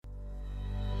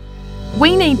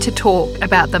We need to talk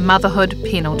about the motherhood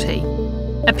penalty.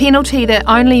 A penalty that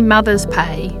only mothers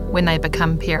pay when they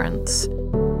become parents.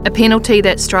 A penalty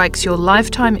that strikes your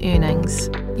lifetime earnings,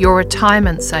 your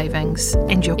retirement savings,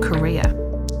 and your career.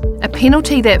 A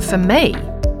penalty that, for me,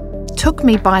 took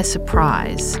me by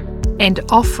surprise and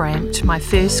off-ramped my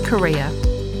first career.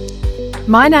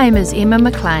 My name is Emma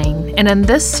McLean, and in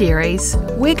this series,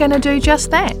 we're going to do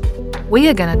just that. We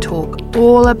are going to talk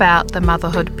all about the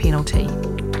motherhood penalty,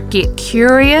 get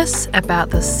curious about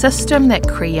the system that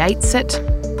creates it,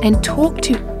 and talk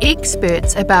to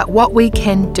experts about what we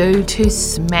can do to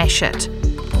smash it.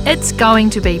 It's going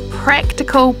to be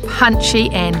practical, punchy,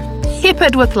 and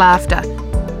peppered with laughter,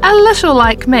 a little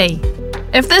like me.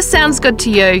 If this sounds good to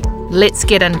you, let's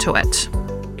get into it.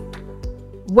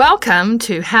 Welcome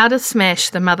to How to Smash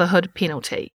the Motherhood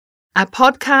Penalty, a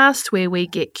podcast where we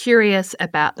get curious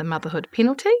about the motherhood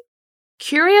penalty,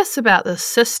 curious about the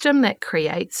system that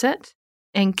creates it,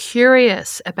 and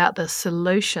curious about the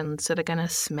solutions that are going to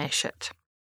smash it.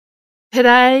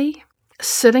 Today,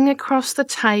 sitting across the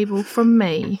table from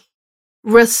me,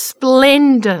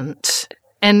 resplendent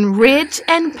in red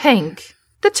and pink,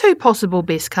 the two possible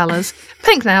best colours,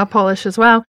 pink nail polish as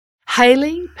well,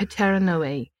 Haylee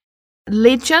Putaranui.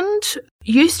 Legend,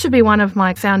 used to be one of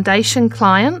my foundation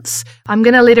clients. I'm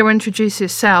going to let her introduce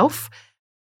herself.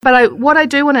 But what I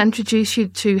do want to introduce you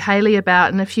to Haylee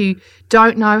about, and if you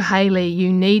don't know Haylee,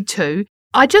 you need to,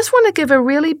 I just want to give a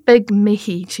really big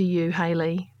mihi to you,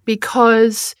 Haylee,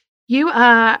 because you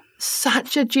are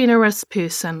such a generous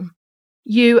person.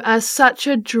 You are such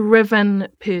a driven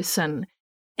person.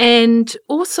 And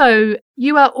also,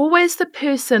 you are always the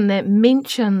person that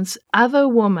mentions other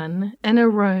women in a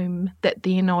room that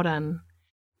they're not in.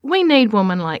 We need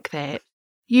women like that.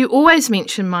 You always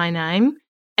mention my name.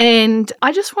 And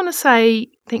I just want to say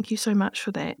thank you so much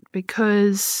for that,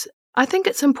 because I think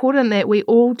it's important that we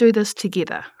all do this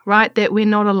together, right? That we're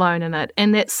not alone in it.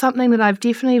 And that's something that I've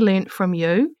definitely learnt from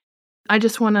you. I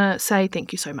just want to say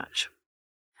thank you so much.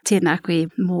 Tēnā koe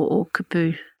mō o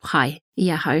kupu hai I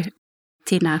ahau.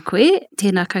 Tēnā koe,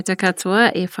 tēnā koutou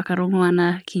katoa e whakarongo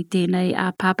ana ki tēnei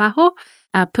a pāpaho,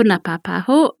 a puna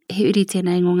pāpaho, he uri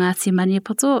tēnei ngō Ngāti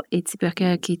Maniapoto e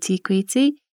tipaka ki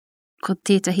Tīkuiti. Ko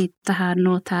tētahi taha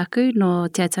no tāku, no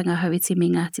te atanga hauiti me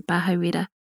Ngāti Pāhauera.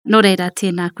 Nō reira,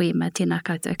 tēnā koe Emma, tēnā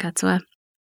koutou katoa.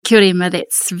 Kia ora Emma,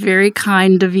 that's very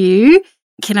kind of you.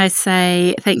 Can I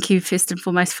say thank you first and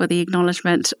foremost for the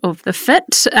acknowledgement of the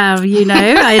fit?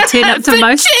 I turn up to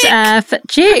most fit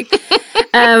check.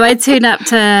 I turn up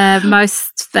to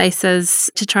most spaces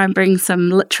to try and bring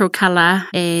some literal colour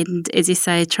and, as you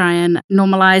say, try and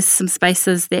normalise some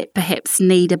spaces that perhaps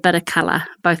need a bit of colour,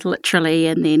 both literally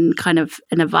and then kind of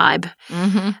in a vibe.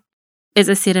 Mm-hmm.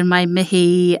 As I said in my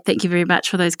mihi, thank you very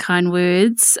much for those kind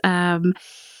words.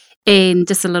 And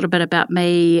just a little bit about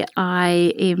me,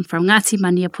 I am from Ngāti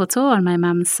Maniapoto on my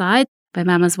mum's side. My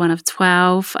mum is one of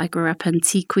 12. I grew up in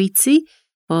Tīkuiti,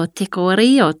 or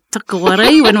Tekori, or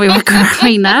Takawari when we were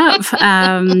growing up.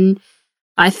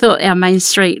 I thought our main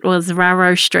street was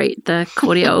Raro Street, the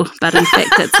Koreo, but in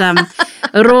fact it's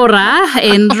Rora,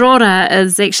 and Rora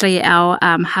is actually our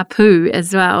hapu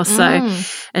as well. So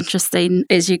interesting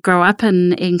as you grow up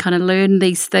and kind of learn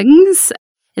these things.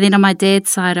 And then on my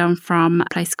dad's side, I'm from a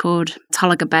place called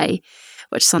Tolaga Bay,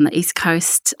 which is on the east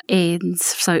coast. And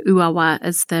so Uawa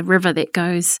is the river that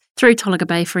goes through Tolaga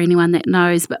Bay for anyone that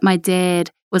knows. But my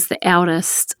dad was the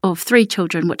eldest of 3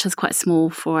 children, which is quite small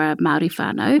for a Māori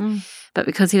whānau. But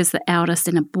because he was the eldest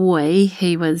and a boy,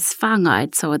 he was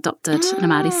whāngai, so adopted in a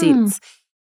Māori sense,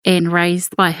 and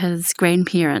raised by his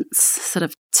grandparents sort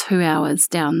of 2 hours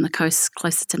down the coast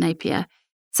closer to Napier.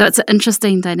 So it's an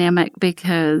interesting dynamic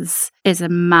because as a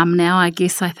mum now, I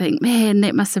guess I think, man,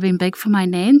 that must have been big for my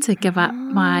nan to give up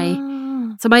my...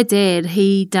 So my dad,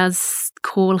 he does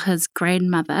call his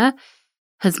grandmother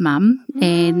his mum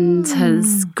and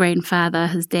his grandfather,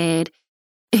 his dad.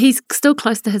 He's still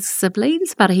close to his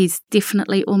siblings, but he's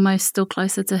definitely almost still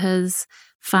closer to his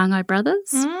whāngai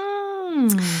brothers.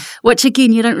 Which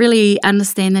again, you don't really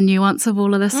understand the nuance of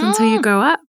all of this until you grow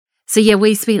up. So yeah,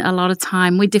 we spent a lot of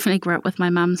time. We definitely grew up with my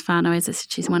mum's whānau. As I said,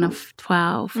 she's one of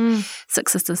 12,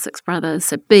 6 sisters, 6 brothers,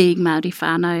 so big Māori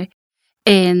whānau.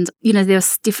 And,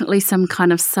 there's definitely some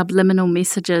kind of subliminal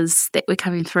messages that were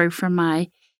coming through from my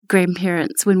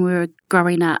grandparents when we were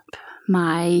growing up.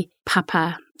 My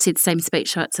papa said the same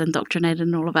speech, so it's indoctrinated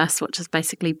in all of us, which is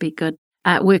basically be good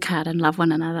work hard and love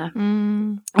one another.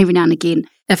 Every now and again,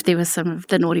 if there was some of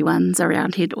the naughty ones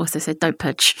around, he'd also say, don't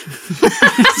pitch.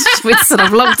 We'd sort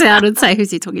of look down and say,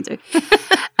 who's he talking to?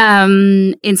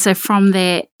 And so from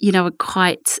there, we're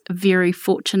quite very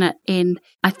fortunate, and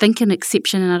I think an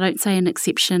exception, and I don't say an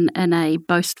exception in a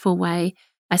boastful way,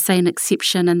 I say an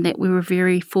exception in that we were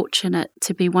very fortunate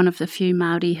to be one of the few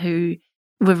Māori who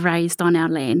were raised on our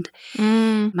land.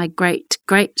 My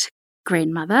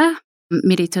great-great-grandmother,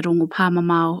 Mere Te Rongo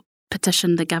Pāmamao,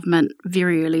 petitioned the government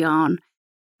very early on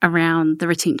around the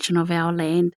retention of our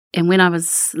land. And when I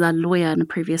was a lawyer in a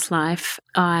previous life,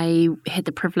 I had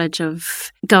the privilege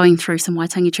of going through some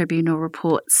Waitangi Tribunal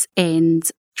reports and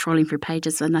trawling through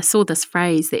pages, and I saw this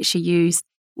phrase that she used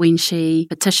when she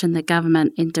petitioned the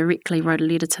government and directly wrote a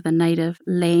letter to the native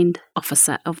land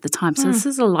officer of the time. So this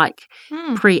is like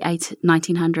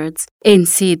pre-1900s, and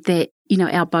said that,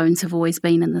 our bones have always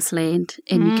been in this land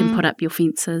and you can put up your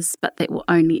fences, but that will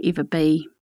only ever be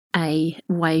a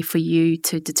way for you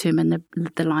to determine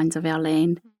the lines of our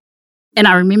land. And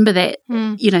I remember that,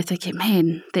 thinking,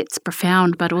 man, that's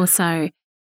profound, but also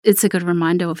it's a good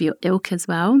reminder of your ilk as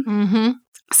well. Mm-hmm.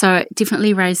 So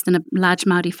definitely raised in a large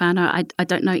Māori whānau. I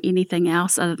don't know anything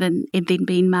else other than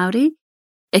being Māori.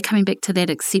 And coming back to that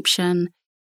exception,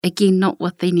 again, not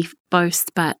with any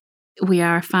boast, but we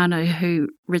are a whānau who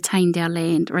retained our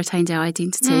land, retained our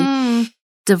identity,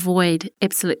 devoid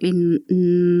absolutely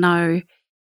no,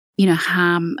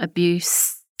 harm,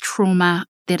 abuse, trauma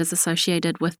that is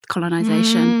associated with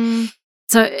colonisation.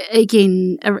 So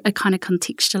again, it kind of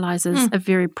contextualises a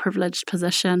very privileged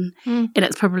position, and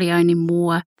it's probably only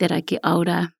more that I get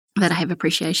older that I have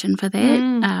appreciation for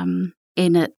that,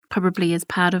 and it probably is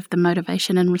part of the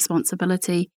motivation and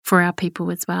responsibility for our people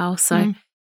as well. So,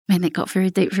 man, that got very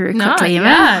deep very quickly,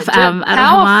 Emma.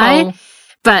 Powerful.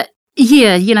 But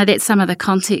yeah, that's some of the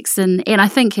context, and I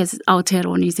think as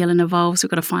Aotearoa New Zealand evolves, we've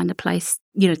got to find a place,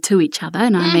 to each other,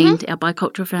 and I mean our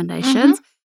bicultural foundations.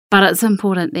 But it's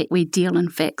important that we deal in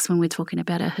facts when we're talking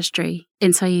about our history.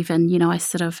 And so even, I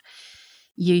sort of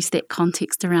use that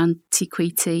context around te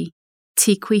kuiti.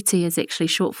 Te kuiti is actually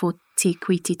short for te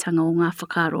kuititanga o ngā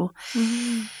whakaaro,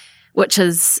 which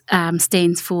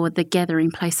stands for the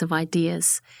gathering place of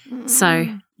ideas. So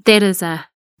that is a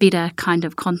better kind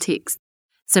of context.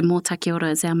 So mō take ora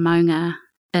is our maunga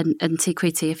in te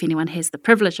kuiti, if anyone has the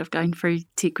privilege of going through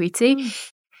te kuiti.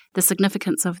 The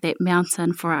significance of that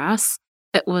mountain for us,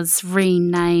 it was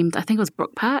renamed, I think it was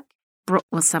Brook Park. Brook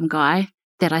was some guy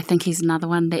that I think he's another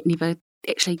one that never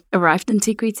actually arrived in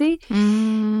Te Kuiti.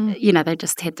 They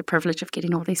just had the privilege of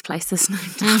getting all these places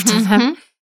named after them.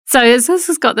 So this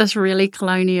has got this really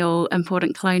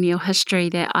important colonial history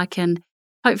that I can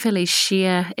hopefully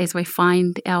share as we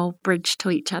find our bridge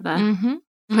to each other.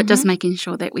 But just making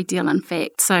sure that we deal in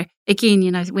fact. So again,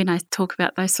 when I talk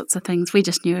about those sorts of things, we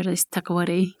just knew it as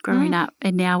takawari growing up,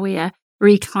 and now we are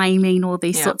reclaiming all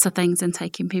these sorts of things and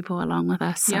taking people along with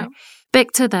us. So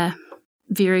back to the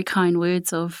very kind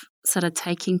words of sort of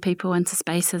taking people into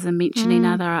spaces and mentioning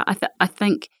other, I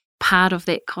think part of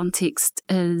that context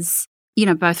is,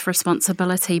 both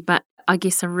responsibility, but I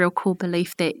guess a real core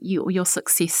belief that your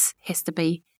success has to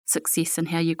be success in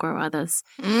how you grow others.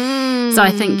 So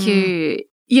I think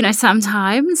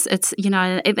sometimes it's,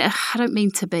 I don't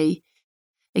mean to be,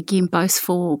 again,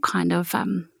 boastful, kind of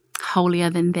holier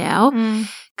than thou,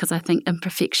 because I think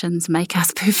imperfections make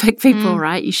us perfect people,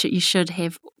 right? You should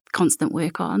have constant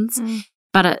work-ons.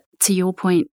 But to your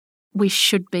point, we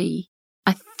should be,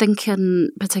 I think,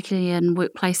 particularly in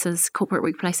workplaces, corporate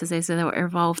workplaces as they were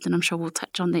evolved, and I'm sure we'll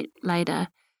touch on that later,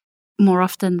 more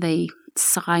often the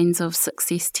signs of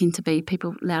success tend to be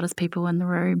loudest people in the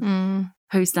room,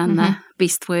 who's done the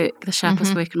best work, the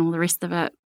sharpest work, and all the rest of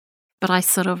it. But I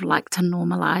sort of like to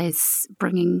normalise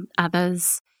bringing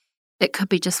others. It could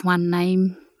be just one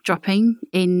name dropping,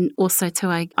 and also too,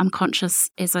 I'm conscious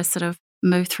as I sort of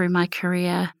move through my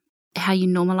career how you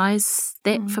normalise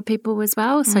that for people as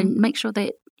well. So make sure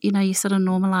that you sort of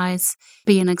normalise,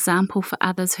 be an example for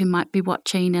others who might be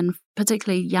watching, and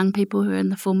particularly young people who are in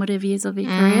the formative years of their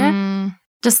career.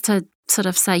 Just to sort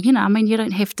of say, you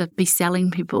don't have to be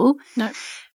selling people. No.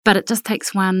 But it just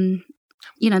takes one,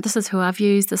 this is who I've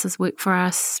used, this has worked for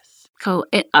us. Cool.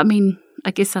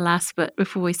 I guess the last bit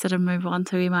before we sort of move on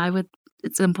to Emma,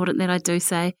 it's important that I do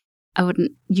say I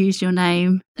wouldn't use your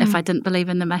name if I didn't believe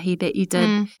in the mahi that you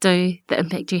did do, the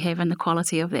impact you have and the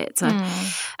quality of that. So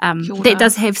that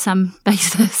does have some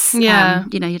basis. Yeah.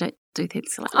 You don't do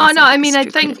things like that. Oh, no, I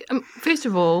think, first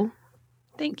of all,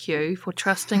 thank you for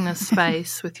trusting this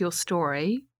space with your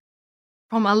story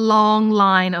from a long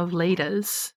line of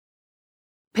leaders,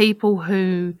 people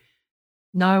who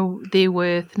know their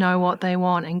worth, know what they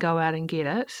want, and go out and get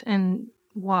it. And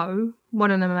whoa,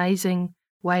 what an amazing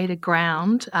way to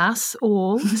ground us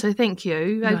all. So thank you.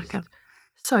 You're welcome.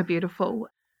 So beautiful.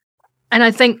 And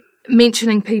I think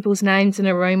mentioning people's names in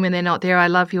a room when they're not there, I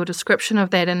love your description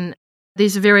of that. And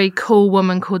there's a very cool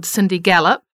woman called Cindy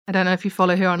Gallup. I don't know if you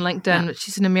follow her on LinkedIn, but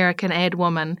she's an American ad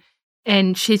woman.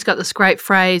 And she's got this great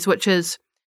phrase, which is,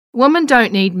 women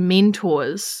don't need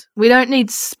mentors. We don't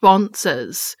need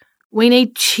sponsors. We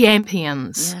need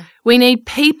champions. Yeah. We need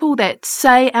people that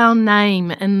say our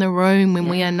name in the room when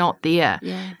we are not there,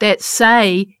 that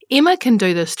say, Emma can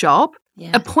do this job,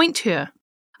 appoint her.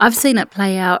 I've seen it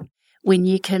play out when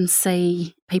you can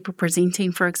see people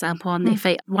presenting, for example, on their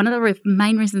feet. One of the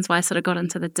main reasons why I sort of got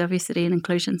into the diversity and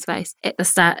inclusion space at the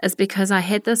start is because I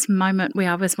had this moment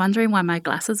where I was wondering why my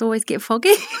glasses always get foggy.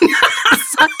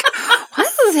 It's like, why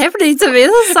is this happening to me?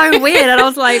 This is so weird. And I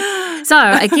was like,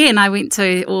 so again, I went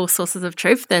to all sources of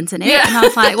truth, the internet, and I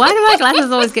was like, why do my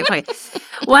glasses always get foggy?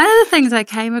 One of the things I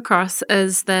came across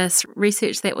is this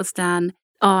research that was done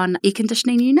on air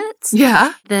conditioning units.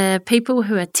 Yeah. The people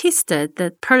who are tested,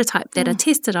 the prototype that are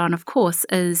tested on, of course,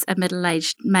 is a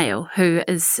middle-aged male who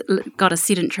is got a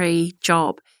sedentary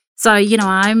job. So,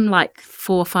 I'm like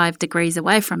 4 or 5 degrees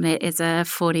away from that as a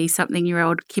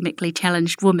 40-something-year-old chemically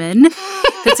challenged woman,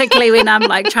 particularly when I'm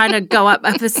like trying to go up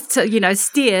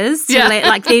stairs to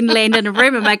then land in a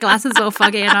room and my glasses all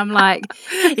foggy and I'm like,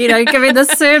 giving this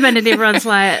sermon and everyone's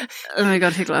like, oh my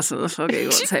God, her glasses are foggy.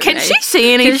 What's happening? Can she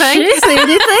see anything? Can she see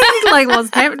anything? Like, what's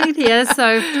happening here?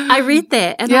 So I read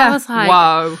that and I was like,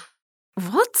 whoa.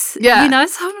 What? Yeah.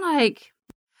 So I'm like,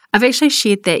 I've actually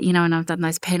shared that, and I've done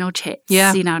those panel chats,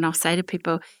 and I'll say to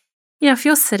people, if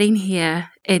you're sitting here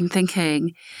and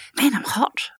thinking, man, I'm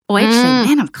hot, or actually,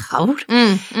 man, I'm cold,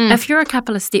 if you're a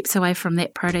couple of steps away from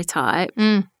that prototype,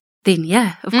 then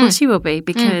of course you will be,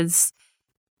 because,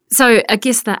 so I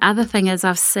guess the other thing is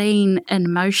I've seen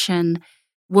in motion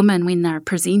women when they're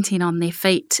presenting on their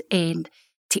feet and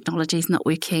technology's not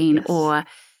working or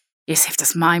have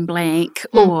this mind blank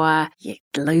or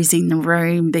losing the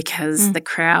room because the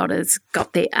crowd has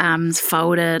got their arms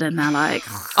folded and they're like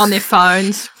on their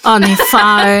phones or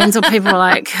people are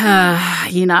like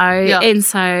and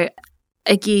so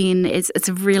again it's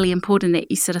really important that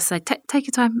you sort of say take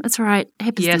your time, it's all right, it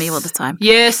happens to me all the time.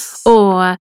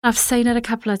 Or I've seen it a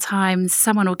couple of times,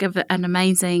 someone will give an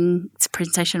amazing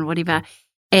presentation or whatever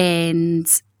and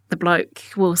the bloke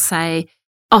will say,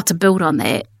 to build on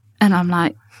that, and I'm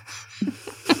like,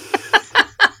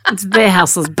 their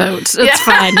house is built. It's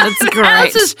fine. It's great. The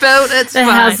house is built. It's fine.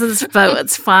 The house is built.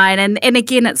 It's fine. And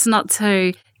again, it's not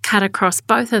to cut across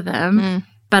both of them,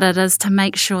 but it is to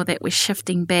make sure that we're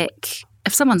shifting back.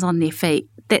 If someone's on their feet,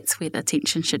 that's where the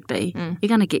attention should be. You're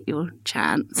going to get your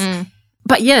chance.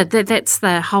 But that's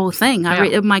the whole thing. I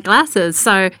read my glasses.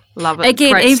 So love it.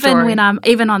 Again, Great even story. when I'm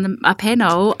on a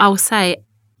panel, I'll say,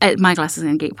 my glasses are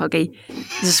going to get foggy.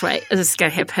 Just wait. It's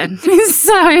going to happen.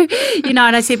 So, and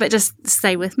I said, but just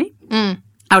stay with me.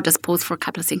 I'll just pause for a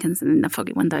couple of seconds and then the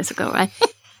foggy windows will go away.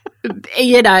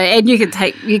 And you can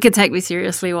take me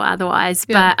seriously or otherwise.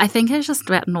 But I think it's just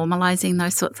about normalising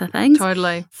those sorts of things.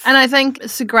 Totally. And I think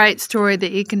it's a great story,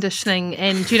 the air conditioning.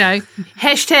 And,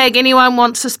 hashtag anyone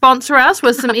wants to sponsor us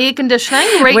with some air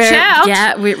conditioning, reach out.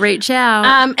 Yeah, we reach out.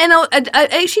 And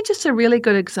actually just a really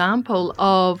good example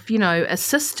of, a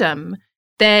system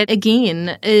that,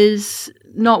 again, is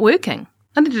not working.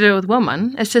 Nothing to do with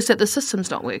women. It's just that the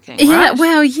system's not working. Yeah, right?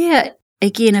 well, yeah.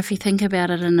 Again, if you think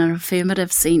about it in an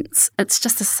affirmative sense, it's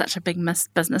just such a big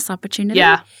business opportunity.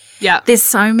 Yeah. There's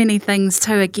so many things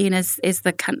too, again, as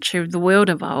the country, the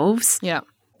world evolves. Yeah.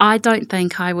 I don't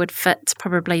think I would fit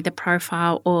probably the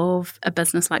profile of a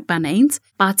business like Bunnings.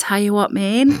 But I'll tell you what,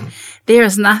 man, there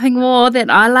is nothing more that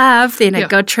I love than a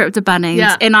good trip to Bunnings.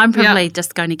 Yeah. And I'm probably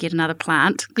just going to get another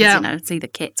plant because, it's either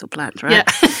cats or plants, right?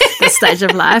 Yeah. This stage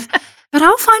of life. But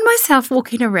I'll find myself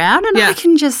walking around and I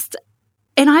can just...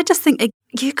 And I just think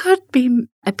you could be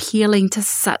appealing to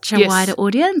such a wider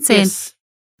audience. And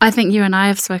I think you and I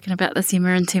have spoken about this,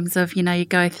 Emma, in terms of, you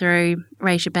go through,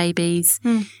 raise your babies,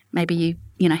 maybe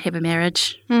you, have a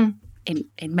marriage and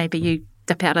maybe you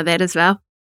dip out of that as well.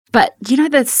 But,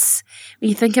 this, when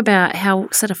you think about how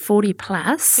sort of 40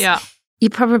 plus, you're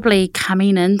probably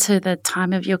coming into the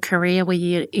time of your career where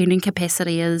your earning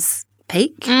capacity is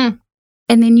peak. And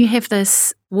then you have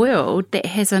this world that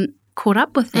hasn't caught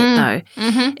up with that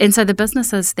though. And so the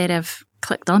businesses that have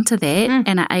clicked onto that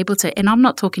and are able to, and I'm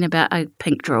not talking about a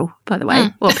pink drill, by the way,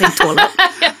 or a pink toilet.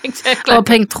 Exactly. Or a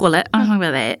pink toilet. I'm not talking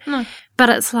about that. No. But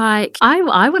it's like,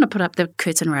 I want to put up the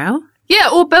curtain rail. Yeah,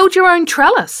 or build your own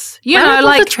trellis.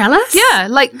 A trellis? Yeah,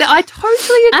 I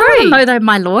totally agree. I don't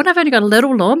mow my lawn. I've only got a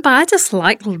little lawn, but I just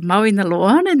like mowing the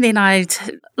lawn. And then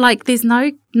there's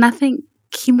nothing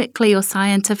chemically or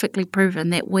scientifically proven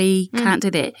that we can't do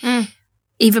that.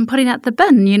 Even putting out the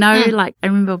bin, I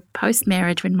remember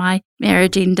post-marriage when my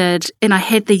marriage ended and I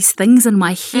had these things in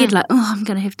my head I'm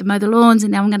going to have to mow the lawns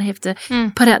and now I'm going to have to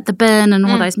put out the bin and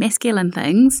all those masculine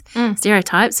things,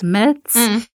 stereotypes, myths.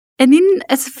 And then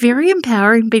it's very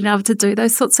empowering being able to do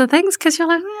those sorts of things because you're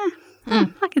like,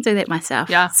 I can do that myself.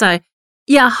 Yeah. So,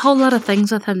 a whole lot of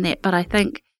things within that. But I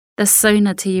think the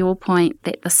sooner, to your point,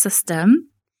 that the system,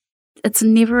 it's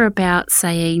never about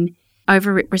saying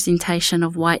overrepresentation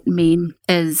of white men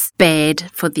is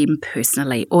bad for them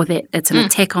personally or that it's an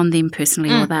attack on them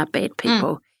personally or they're bad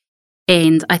people.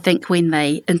 And I think when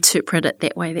they interpret it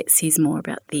that way, that says more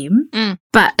about them.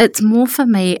 But it's more for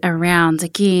me around,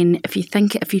 again, if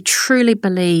you truly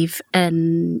believe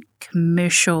in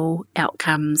commercial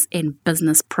outcomes and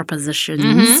business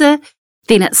propositions,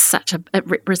 then it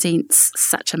represents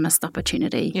such a missed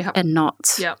opportunity and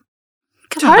not. Yep.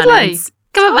 Totally.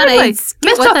 Come on, buddies.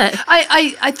 Get with it.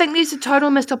 I think there's a total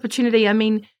missed opportunity. I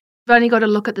mean, you've only got to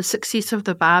look at the success of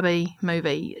the Barbie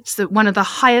movie. It's one of the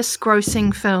highest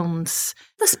grossing films.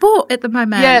 The sport at the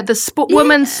moment. Yeah, the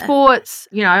women's sports.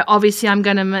 Obviously I'm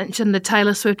going to mention the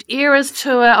Taylor Swift Eras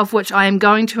Tour, of which I am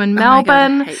going to in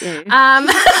Melbourne. My God, I hate you.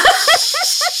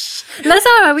 Lizzo,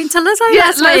 I went to Lizzo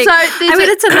last week. I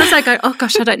went into Lizzo going, oh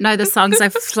gosh, I don't know the songs.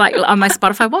 I've on my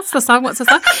Spotify, what's the song?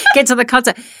 Get to the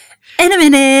concert. In a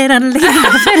minute, in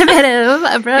a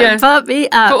minute, pop me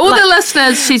up. For all the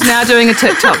listeners, she's now doing a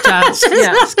TikTok dance.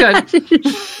 Yeah, it's good.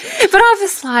 But I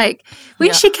was like,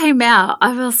 when she came out,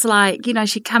 I was like,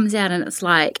 she comes out and it's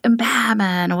like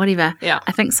empowerment or whatever. Yeah.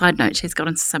 I think, side note, she's got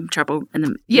into some trouble in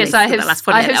the I have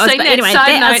seen that. Anyway,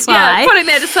 side note. Yeah, putting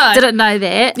that aside. Didn't know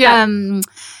that. Yeah.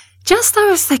 I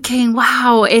was thinking,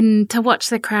 wow, and to watch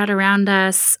the crowd around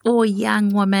us, all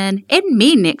young women and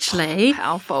men actually.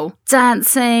 Powerful.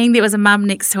 Dancing. There was a mum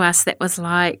next to us that was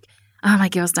like, oh, my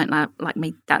girls don't like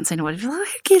me dancing or whatever. Like,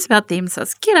 who cares about them? So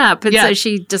let's get up. And so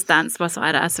she just danced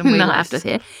beside us and we laughed with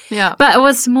her. Yeah. But it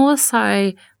was more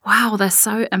so, wow, they're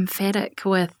so emphatic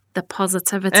with the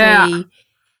positivity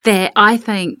that I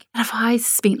think if I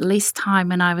spent less time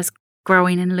when I was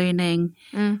growing and learning,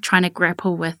 trying to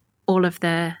grapple with all of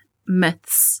the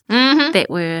myths that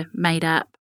were made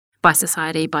up by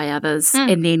society, by others,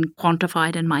 and then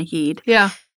quantified in my head. Yeah.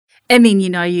 And then,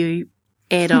 you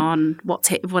add on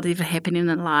whatever happening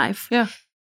in life. Yeah.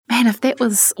 Man, if that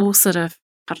was all sort of,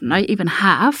 I don't know, even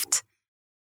halved,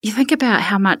 you think about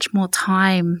how much more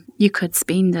time you could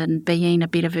spend in being a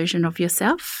better version of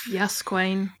yourself. Yes,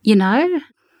 Queen.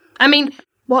 I mean,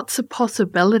 what's the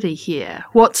possibility here?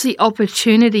 What's the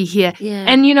opportunity here? Yeah.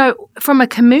 And, from a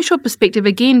commercial perspective,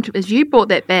 again, as you brought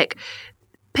that back,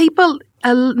 people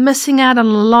are missing out on a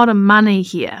lot of money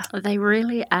here. They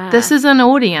really are. This is an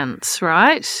audience,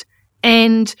 right?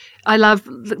 And I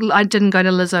didn't go to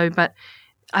Lizzo, but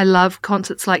I love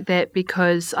concerts like that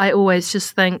because I always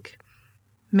just think,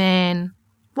 man,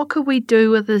 what could we do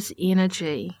with this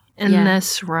energy in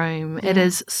this room? Yeah. It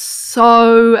is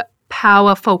so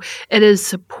powerful. It is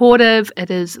supportive.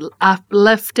 It is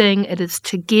uplifting. It is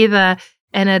together.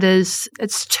 And it's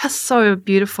just so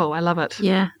beautiful. I love it.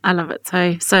 Yeah, I love it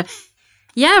too. So,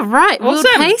 yeah, right. Awesome. World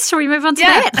peace. Shall we move on to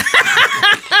that?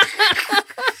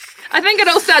 I think it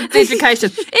all starts with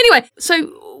education. Anyway, so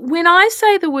when I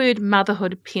say the word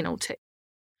motherhood penalty,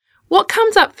 what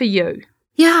comes up for you?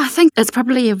 Yeah, I think it's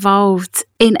probably evolved.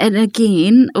 And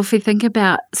again, if we think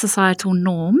about societal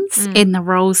norms and the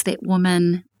roles that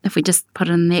women, if we just put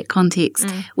it in that context,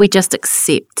 we just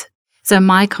accept. So in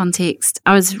my context,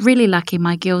 I was really lucky.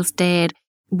 My girl's dad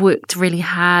worked really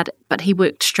hard, but he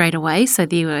worked straight away. So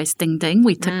there was ding, ding.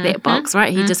 We ticked that box,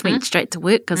 right? He just went straight to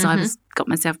work because I got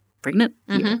myself pregnant.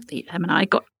 Him and I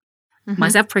got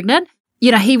myself pregnant.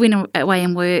 He went away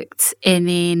and worked, and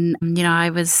then, I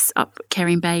was up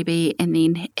carrying baby and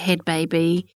then had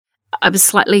baby. I was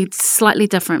slightly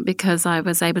different because I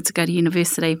was able to go to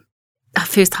university.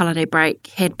 First holiday break,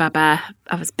 had Baba.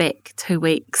 I was back 2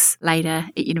 weeks later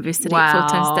at university,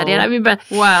 full-time study. And I remember,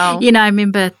 I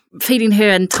remember feeding her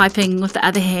and typing with the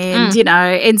other hand,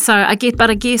 and so I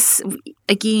guess,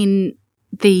 again,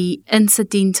 the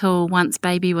incidental, once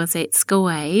baby was at school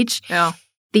age,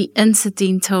 the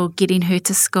incidental getting her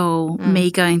to school, me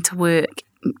going to work,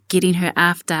 getting her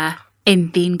after,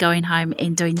 and then going home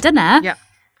and doing dinner,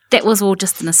 that was all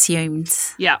just an assumed.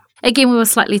 Yeah. Again, we were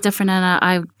slightly different, and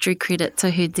I drew credit to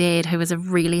her dad, who was a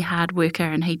really hard worker,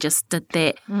 and he just did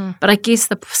that. But I guess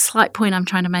the slight point I'm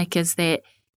trying to make is that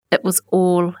it was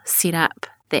all set up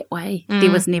that way.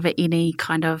 There was never any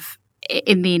kind of,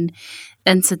 and then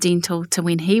incidental to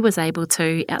when he was able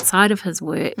to, outside of his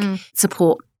work,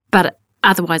 support. But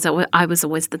otherwise, I was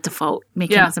always the default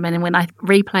mechanism. And when I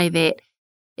replay that,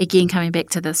 again, coming back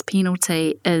to this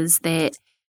penalty, is that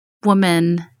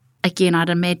women, again, I'd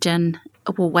imagine,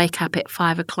 will wake up at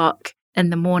 5 o'clock in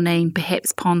the morning,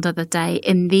 perhaps ponder the day,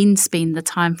 and then spend the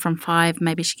time from 5,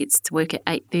 maybe she gets to work at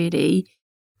 8:30.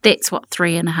 That's what,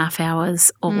 3.5 hours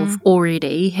of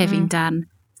already having done.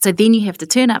 So then you have to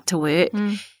turn up to work.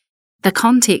 The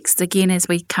context, again, as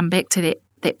we come back to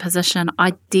that position,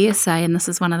 I dare say, and this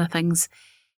is one of the things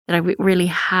that I work really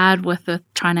hard with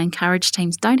trying to encourage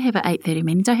teams, don't have an 8:30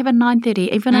 meeting, don't have a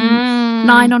 9:30, even a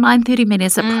 9 or 9:30 meeting.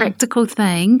 It's a practical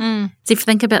thing. So if you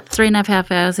think about 3.5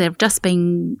 hours that have just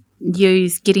been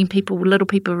used, getting little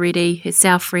people ready,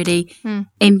 herself ready,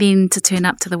 and then to turn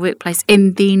up to the workplace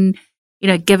and then,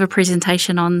 give a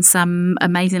presentation on some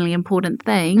amazingly important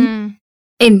thing,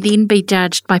 and then be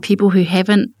judged by people who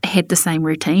haven't had the same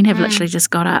routine, have literally just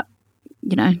got up.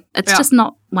 It's just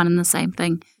not one and the same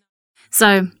thing.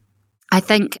 So I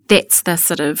think that's the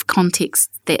sort of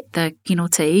context that the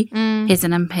penalty has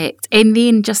an impact. And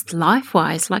then just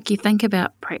life-wise, like you think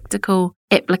about practical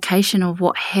application of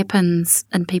what happens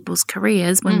in people's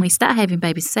careers when we start having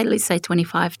babies, let's say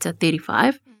 25 to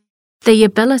 35, the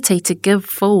ability to give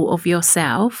full of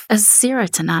yourself is 0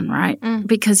 to none, right?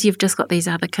 Because you've just got these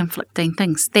other conflicting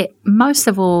things that most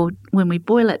of all, when we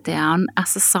boil it down, are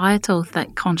societal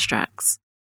constructs.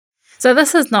 So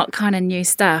this is not kind of new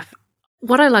stuff.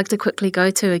 What I like to quickly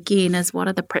go to again is what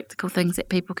are the practical things that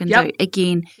people can do?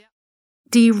 Again,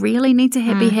 do you really need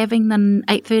to be having the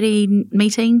 8:30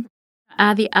 meeting?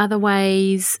 Are there other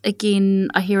ways? Again,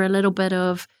 I hear a little bit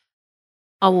of,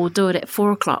 we'll do it at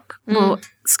 4 o'clock. Well,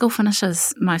 school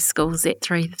finishes, most schools, at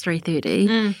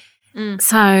 3:30.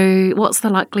 So what's the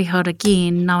likelihood,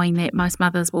 again, knowing that most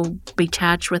mothers will be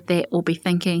charged with that or be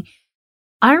thinking,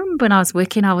 I remember when I was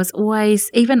working, I was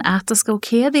always, even after school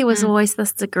care, there was always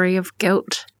this degree of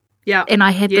guilt. Yeah. And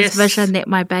I had this vision that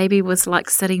my baby was like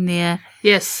sitting there.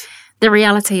 Yes. The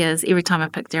reality is every time I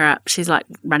picked her up, she's like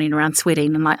running around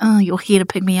sweating and like, oh, you're here to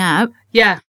pick me up.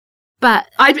 Yeah. But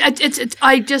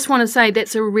I just want to say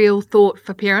that's a real thought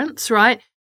for parents, right?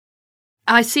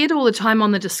 I see it all the time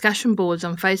on the discussion boards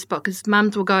on Facebook because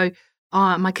mums will go,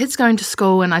 my kid's going to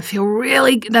school and I feel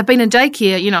they've been in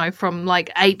daycare, from like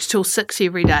 8 till 6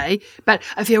 every day, but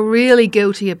I feel really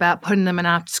guilty about putting them in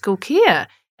after school care.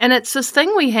 And it's this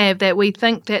thing we have that we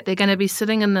think that they're going to be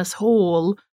sitting in this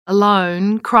hall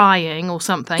alone crying or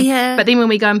something. Yeah. But then when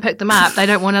we go and pick them up, they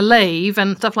don't want to leave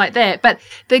and stuff like that. But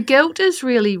the guilt is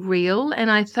really real.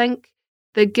 And I think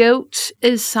the guilt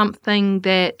is something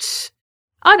that,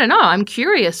 I don't know, I'm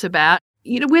curious about,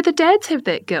 whether dads have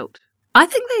that guilt. I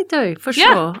think they do, for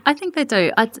sure. I think they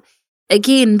do.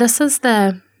 Again, this is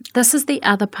the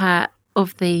other part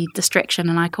of the distraction,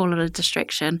 and I call it a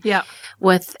distraction,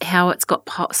 with how it's got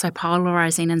so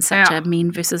polarising in such a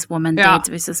men versus women, dads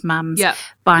versus mums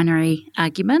binary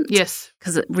argument. Yes.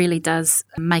 Because it really does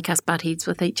make us butt heads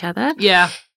with each other. Yeah.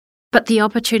 But the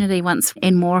opportunity, once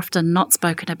and more often not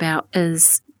spoken about,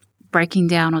 is breaking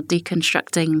down or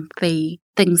deconstructing the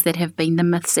things that have been, the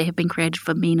myths that have been created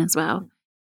for men as well.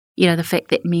 The fact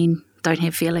that men don't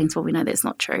have feelings, well, we know that's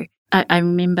not true. I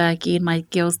remember, again, my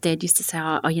girl's dad used to say,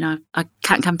 I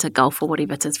can't come to golf or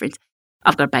whatever to his friends.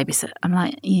 I've got to babysit. I'm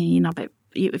like,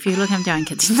 if you look at your own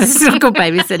kids, it's not called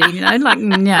babysitting, like,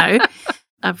 no.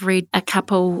 I've read a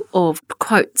couple of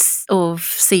quotes of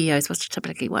CEOs, which are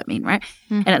typically white men, right?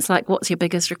 And it's like, what's your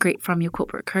biggest regret from your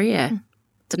corporate career?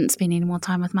 Didn't spend any more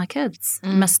time with my kids.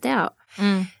 Missed out.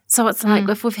 So it's like,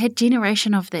 if we've had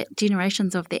generations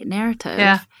of that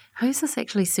narrative, who's this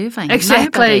actually serving?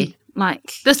 Exactly. Nobody.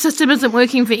 Like, the system isn't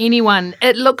working for anyone.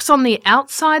 It looks on the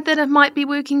outside that it might be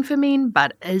working for men,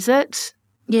 but is it?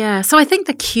 Yeah. So I think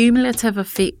the cumulative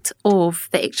effect of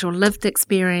the actual lived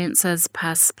experiences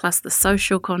plus the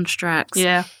social constructs,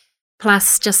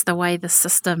 plus just the way the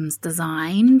system's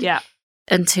designed,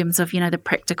 in terms of, the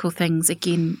practical things.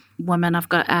 Again, women, I've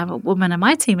got a woman on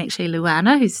my team, actually,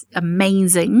 Luana, who's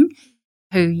amazing,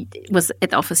 who was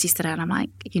at the office yesterday, and I'm like,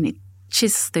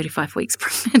 she's 35 weeks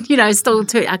pregnant, still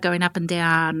going up and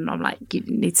down. I'm like, you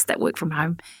need to start work from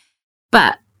home.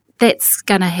 But that's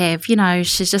going to have,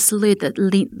 she's just led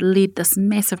this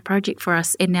massive project for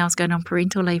us, and now is going on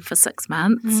parental leave for 6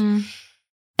 months.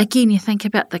 Again, you think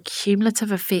about the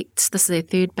cumulative effect. This is their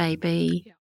third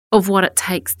baby. Of what it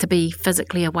takes to be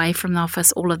physically away from the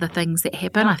office, all of the things that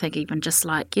happen. I think even just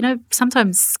like,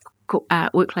 sometimes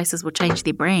workplaces will change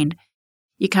their brand.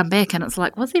 you come back and it's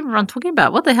like, what's everyone talking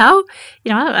about? What the hell?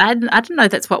 You know, I didn't know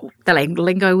that's what the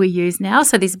lingo we use now.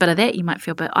 So there's a bit of that. You might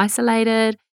feel a bit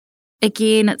isolated.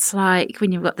 Again, it's like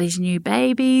when you've got these new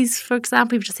babies, for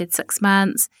example, you've just had 6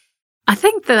 months. I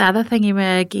think the other thing,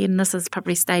 again, this is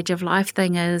probably stage of life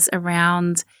thing, is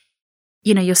around,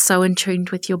 you know, you're so in tune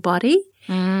with your body.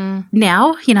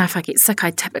 Now, you know, if I get sick, I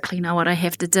typically know what I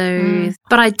have to do.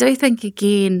 But I do think,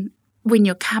 again, when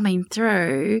you're coming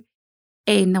through,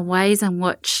 and the ways in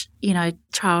which, you know,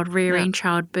 child rearing,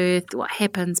 childbirth, what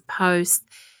happens post,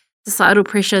 societal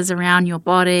pressures around your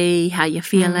body, how you're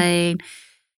feeling,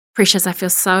 pressures. I feel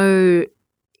so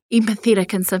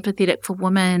empathetic and sympathetic for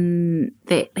women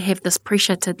that have this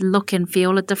pressure to look and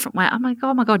feel a different way.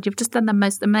 Oh my God, you've just done the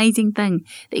most amazing thing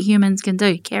that humans can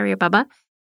do. Carry a bubba,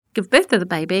 give birth to the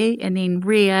baby, and then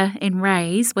rear and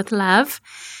raise with love,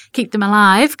 keep them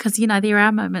alive. Because, you know, there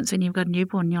are moments when you've got a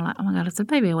newborn and you're like, oh my God, it's a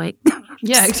baby awake.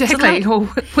 Yeah, exactly. Well,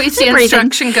 where's the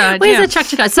instruction guide? Where's the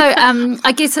instruction guide? So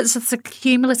I guess it's just a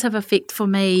cumulative effect for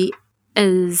me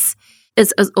is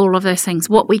all of those things.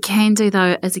 What we can do,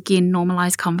 though, is, again,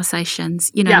 normalise conversations.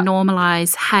 You know,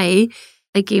 normalise, hey,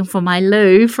 again, for my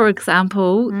Lou, for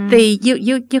example,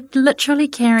 you're literally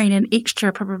carrying an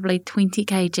extra probably 20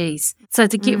 kgs. So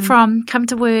to get from come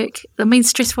to work, I mean,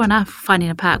 stressful enough finding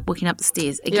a park, walking up the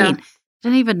stairs. Again, you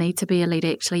don't even need to be a lead,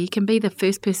 actually. You can be the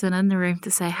first person in the room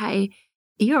to say, hey,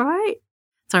 are you all right?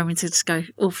 Sorry, I'm going to just go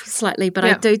off slightly, but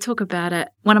I do talk about it.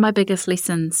 One of my biggest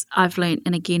lessons I've learned,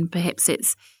 and again, perhaps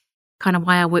it's kind of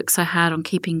why I work so hard on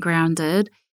keeping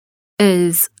grounded,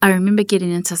 is I remember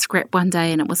getting into scrap one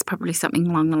day, and it was probably something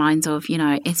along the lines of, you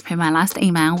know, as per my last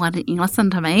email, why didn't you listen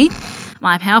to me?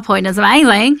 My PowerPoint is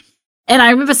amazing. And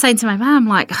I remember saying to my mum,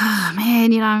 like, oh,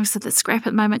 man, you know, I'm at the scrap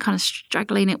at the moment, kind of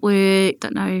struggling at work,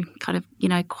 don't know, kind of, you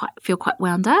know, feel quite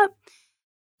wound up.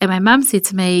 And my mum said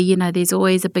to me, you know, there's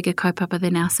always a bigger kaupapa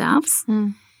than ourselves.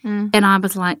 And I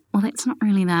was like, well, that's not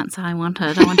really the answer I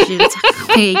wanted. I wanted you to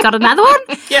tell me, got another one?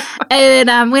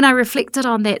 And when I reflected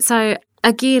on that, so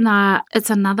again,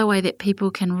 it's another way that people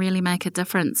can really make a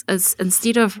difference is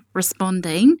instead of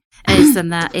responding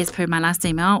as per my last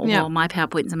email, or my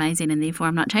PowerPoint's amazing and therefore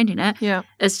I'm not changing it,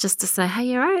 it's just to say, hey,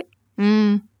 you're right.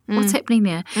 What's happening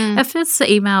there? If this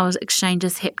email exchange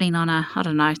is happening on I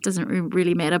don't know, it doesn't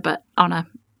really matter, but on a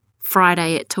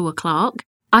Friday at 2:00,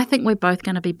 I think we're both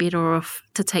going to be better off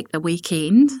to take the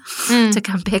weekend to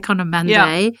come back on a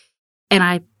Monday. And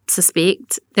I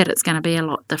suspect that it's going to be a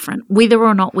lot different, whether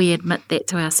or not we admit that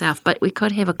to ourselves. But we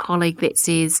could have a colleague that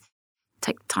says,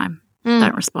 take time,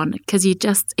 don't respond. Because you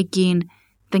just, again,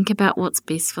 think about what's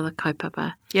best for the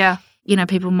kaupapa. Yeah. You know,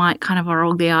 people might kind of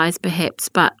roll their eyes perhaps,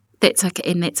 but that's okay,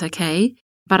 and that's okay.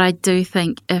 But I do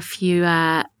think if you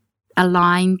are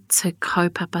aligned to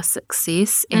kaupapa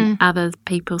success and other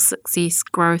people's success,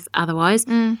 growth otherwise,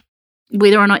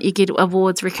 whether or not you get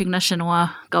awards, recognition or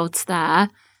gold star,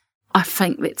 I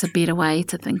think that's a better way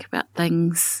to think about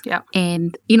things.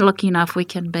 And, you know, look, you know, if we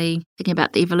can be thinking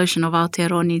about the evolution of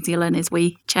Aotearoa New Zealand as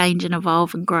we change and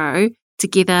evolve and grow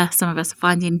together, some of us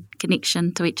finding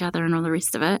connection to each other and all the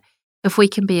rest of it, if we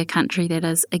can be a country that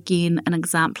is, again, an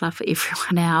exemplar for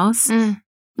everyone else,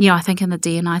 you know, I think in the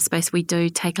D&I space we do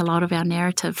take a lot of our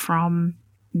narrative from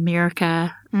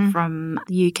America, from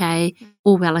the UK,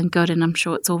 all well and good, and I'm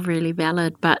sure it's all really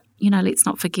valid, but, you know, let's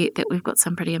not forget that we've got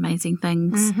some pretty amazing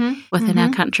things within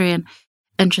our country. And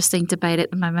interesting debate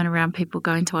at the moment around people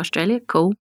going to Australia.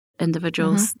 Cool.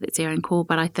 Individuals, that's their own call,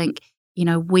 but I think, you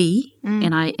know, we,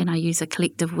 and I use a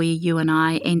collective we, you and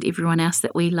I, and everyone else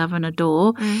that we love and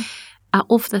adore, are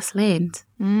off this land.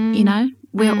 You know,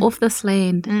 we're off this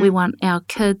land. We want our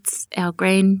kids, our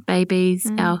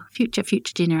grandbabies, our future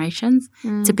generations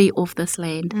to be off this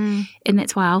land. And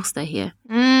that's why I'll stay here.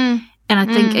 And I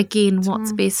think, again,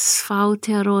 what's best for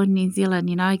Aotearoa New Zealand,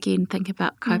 you know, again, think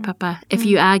about kaupapa. If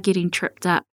you are getting tripped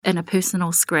up in a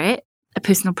personal scrap, a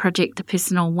personal project, a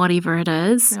personal whatever it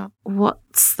is,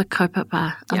 what's the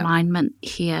kaupapa alignment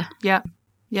here?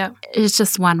 It's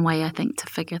just one way, I think, to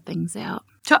figure things out.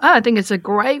 I think it's a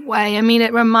great way. I mean,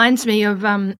 it reminds me of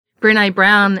Brené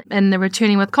Brown in the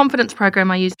Returning with Confidence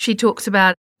program I use. She talks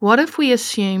about, what if we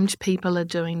assumed people are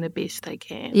doing the best they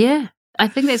can? Yeah, I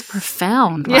think that's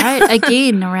profound, right?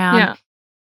 Again, around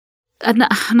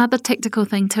another tactical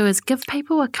thing too is give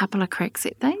people a couple of cracks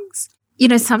at things. You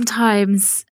know,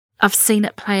 sometimes I've seen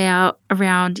it play out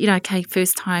around, you know, okay,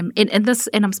 first time, and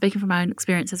I'm speaking from my own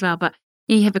experience as well, but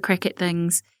you have a crack at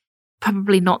things,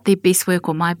 probably not their best work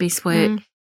or my best work.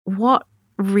 What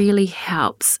really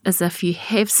helps is if you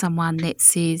have someone that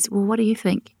says, well, what do you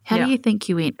think? How do you think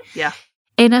you went?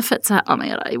 And if it's oh my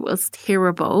God, it was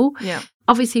terrible,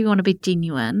 obviously we want to be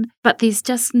genuine, but there's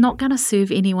just not going to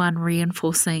serve anyone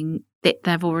reinforcing that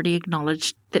they've already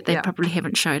acknowledged that they probably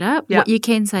haven't showed up. What you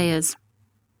can say is,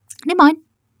 never mind,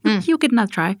 you'll get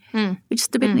another try. We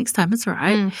just do better next time, it's all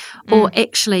right. Or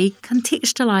actually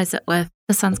contextualise it with,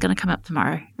 the sun's going to come up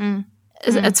tomorrow.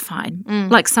 It's fine.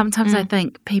 Like sometimes I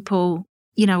think people,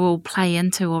 will play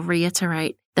into or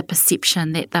reiterate the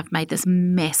perception that they've made this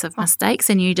massive mistakes,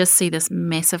 and you just see this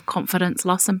massive confidence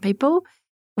loss in people.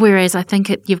 Whereas I think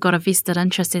you've got a vested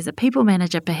interest as a people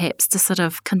manager perhaps to sort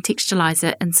of contextualise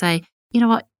it and say, you know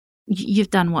what, you've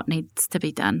done what needs to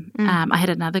be done. I had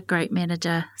another great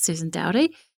manager, Susan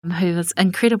Dowdy, who was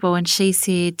incredible, and she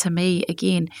said to me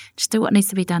again, just do what needs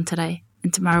to be done today,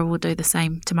 and tomorrow we'll do the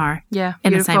same tomorrow. Yeah,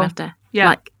 and beautiful. the same after.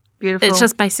 Yeah, beautiful. It's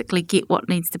just basically get what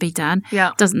needs to be done.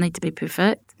 Yeah, it doesn't need to be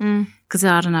perfect. Because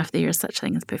I don't know if there is such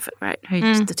thing as perfect, right?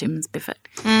 Who determines perfect?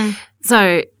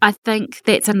 So I think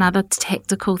that's another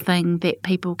tactical thing that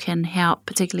people can help,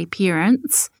 particularly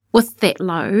parents, with that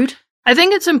load. I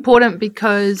think it's important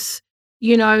because,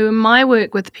 my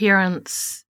work with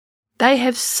parents, they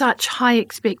have such high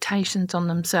expectations on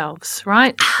themselves,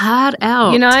 right? Hard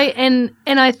out. And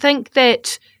I think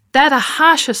that they're the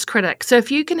harshest critics. So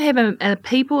if you can have a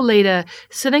people leader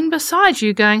sitting beside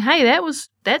you going, hey,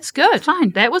 that's good.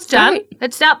 Fine. That was done. Great.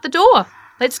 It's out the door.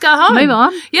 Let's go home. Move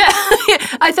on. Yeah.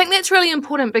 I think that's really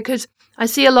important because I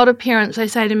see a lot of parents, they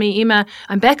say to me, Emma,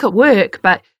 I'm back at work,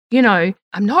 but,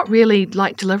 I'm not really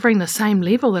delivering the same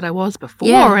level that I was before.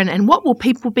 Yeah. And what will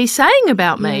people be saying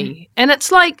about me? And it's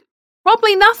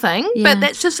probably nothing, but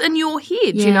that's just in your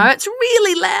head, It's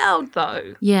really loud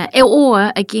though. Yeah.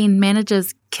 Or, again,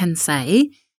 managers can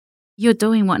say, you're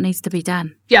doing what needs to be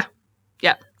done. Yeah.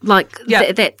 Yeah.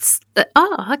 That's,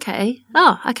 okay.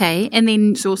 Oh, okay. And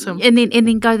then, it's awesome. And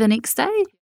then go the next day.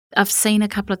 I've seen a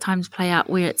couple of times play out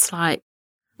where it's like,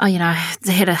 I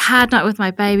had a hard night with my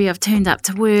baby. I've turned up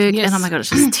to work and oh my God, it's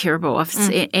just terrible.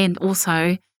 And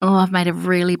also, I've made a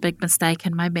really big mistake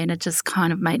and my manager's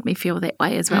kind of made me feel that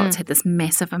way as well. It's had this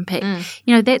massive impact.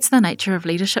 That's the nature of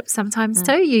leadership sometimes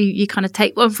too. You kind of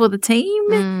take one for the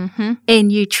team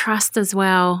and you trust as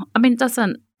well. I mean, it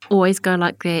doesn't always go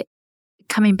like that.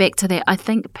 Coming back to that, I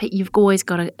think you've always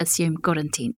got to assume good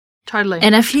intent. Totally.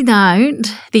 And if you don't,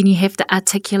 then you have to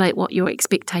articulate what your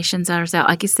expectations are as well.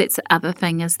 I guess that's the other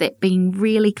thing, is that being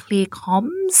really clear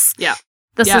comms. Yeah.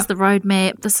 This is the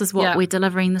roadmap. This is what we're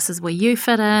delivering. This is where you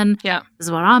fit in. Yeah. This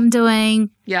is what I'm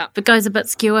doing. Yeah. If it goes a bit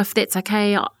skew, if that's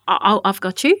okay, I've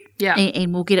got you. Yeah.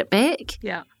 And we'll get it back.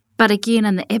 Yeah. But again,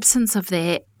 in the absence of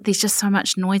that, there's just so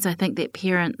much noise, I think, that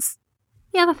parents,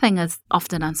 the other thing is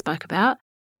often unspoke about.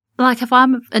 Like if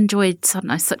I'm enjoyed,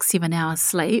 6-7 hours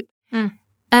sleep,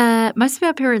 most of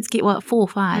our parents get 4 or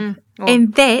 5.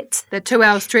 And that... They're 2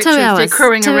 hour stretches. They're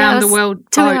crewing around the world.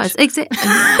 2 hours, exactly.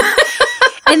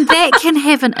 And that can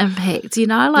have an impact,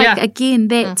 again,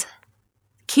 that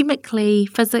chemically,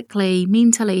 physically,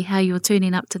 mentally, how you're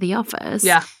turning up to the office.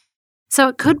 Yeah. So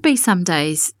it could be some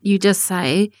days you just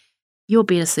say, you're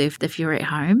better served if you're at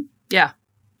home. Yeah.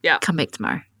 Yeah. Come back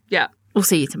tomorrow. Yeah. We'll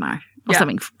see you tomorrow. Or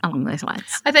something along those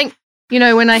lines. I think,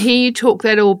 when I hear you talk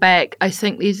that all back, I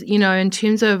think there's, in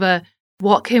terms of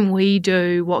what can we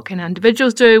do, what can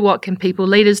individuals do, what can people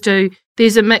leaders do,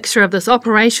 there's a mixture of this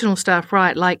operational stuff,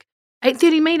 right? Like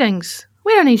 8:30 meetings.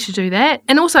 We don't need to do that.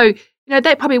 And also,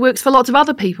 that probably works for lots of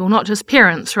other people, not just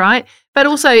parents, right? But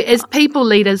also as people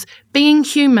leaders, being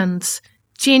humans,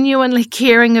 genuinely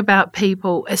caring about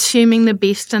people, assuming the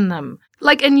best in them.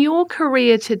 Like in your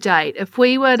career to date, if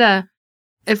we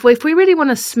really want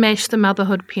to smash the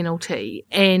motherhood penalty,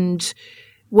 and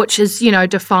which is,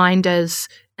 defined as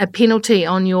a penalty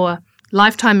on your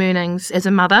lifetime earnings as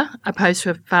a mother opposed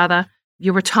to a father,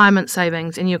 your retirement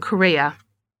savings and your career,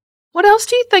 what else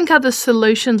do you think are the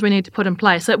solutions we need to put in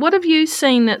place? Like, what have you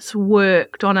seen that's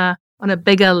worked on a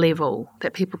bigger level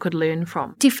that people could learn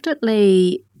from?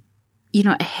 Definitely,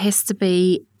 it has to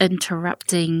be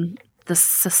interrupting the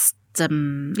system.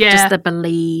 Just the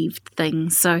believed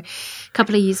things. So a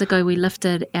couple of years ago we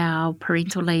lifted our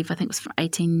parental leave, I think it was from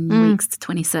 18 weeks to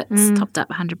 26, topped up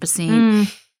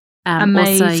 100%.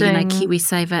 Amazing. Also,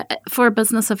 KiwiSaver. For a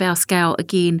business of our scale,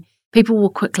 again, people will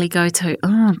quickly go to,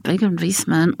 big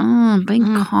investment, big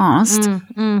cost.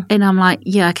 And I'm like,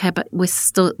 yeah, okay, but we're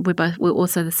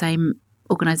also the same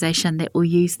organisation that will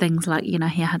use things like, he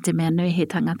hate mea he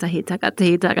tangata, he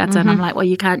tagata. And I'm like, well,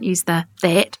 you can't use that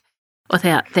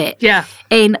without that. Yeah.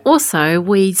 And also,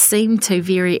 we seem to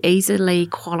very easily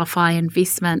qualify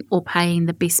investment or paying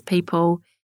the best people.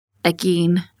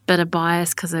 Again, bit of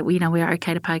bias because, we're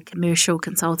okay to pay commercial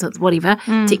consultants, whatever,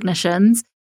 technicians.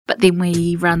 but then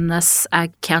we run this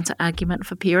counter argument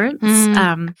for parents.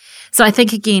 So I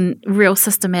think, again, real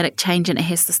systematic change, and it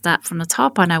has to start from the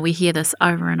top. I know we hear this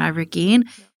over and over again,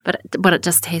 but it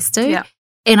just has to. Yeah.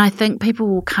 And I think people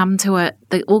will come to it,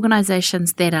 the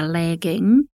organisations that are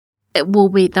lagging, it will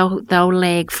be they'll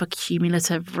lag for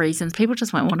cumulative reasons. People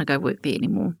just won't want to go work there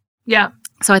anymore. Yeah.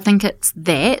 So I think it's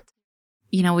that.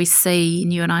 We see,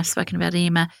 and you and I have spoken about,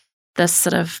 Emma, this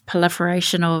sort of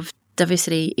proliferation of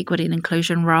diversity, equity and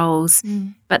inclusion roles,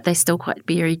 but they're still quite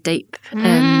buried deep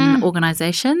in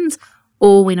organisations,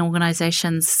 or when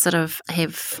organisations sort of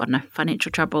have,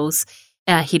 financial troubles,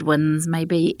 headwinds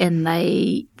maybe, and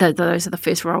those are the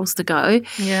first roles to go.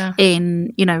 Yeah.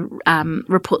 And,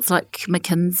 reports like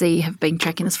McKinsey have been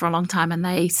tracking this for a long time, and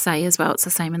they say as well it's the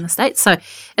same in the States. So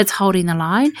it's holding the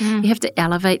line. You have to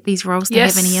elevate these roles to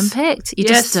have any impact. You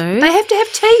just do. They have to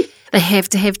have teeth. They have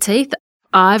to have teeth.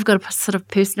 I've got a sort of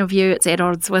personal view. It's at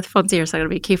odds with Fonterra, so I've got to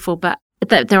be careful, but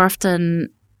they're often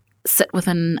sit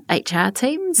within HR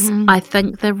teams. I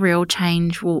think the real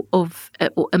change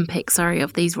impact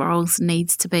of these roles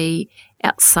needs to be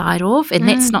outside of, and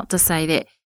that's not to say that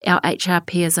our HR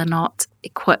peers are not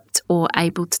equipped or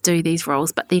able to do these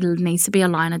roles, but there needs to be a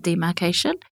line of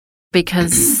demarcation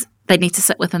because they need to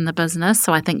sit within the business.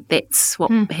 So I think that's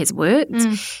what has worked.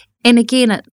 And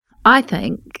again, I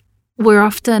think we're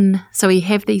often, so we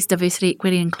have these diversity,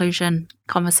 equity, inclusion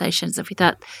conversations. If we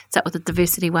start with the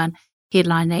diversity one,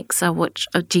 headline X, which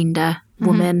are gender,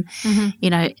 women,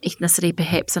 ethnicity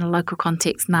perhaps in a local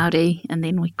context, Māori, and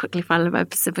then we quickly follow by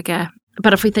Pacifica.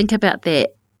 But if we think about that,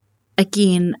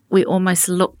 again, we almost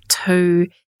look to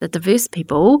the diverse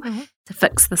people to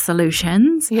fix the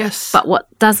solutions. Yes. But what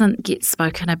doesn't get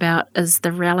spoken about is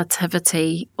the relative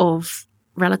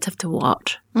to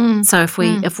what? So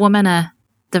if women are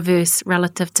diverse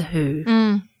relative to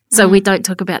who? So we don't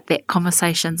talk about that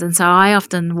conversations. And so I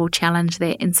often will challenge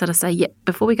that and sort of say,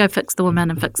 before we go fix the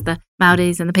women and fix the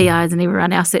Māoris and the PIs and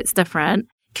everyone else that's different,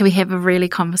 can we have a really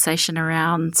conversation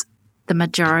around the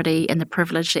majority and the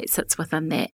privilege that sits within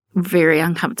that? Very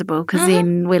uncomfortable, because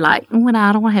then we're like, I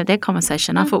don't want to have that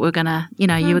conversation. I thought we were going to,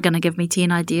 you were going to give me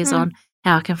 10 ideas on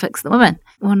how I can fix the women.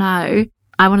 Well, no,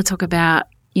 I want to talk about,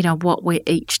 what we're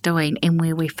each doing and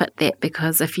where we fit that,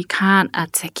 because if you can't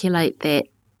articulate that,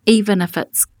 even if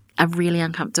it's really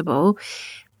uncomfortable,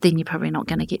 then you're probably not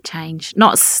going to get change.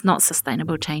 Not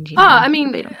sustainable change.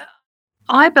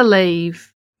 I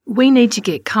believe we need to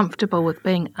get comfortable with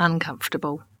being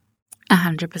uncomfortable.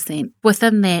 100%.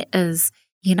 Within that is,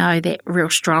 that real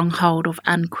stronghold of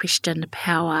unquestioned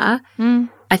power.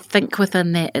 I think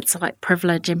within that it's like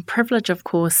privilege. And privilege, of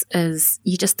course, is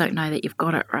you just don't know that you've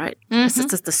got it, right? It's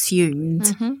just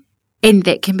assumed. And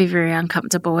that can be very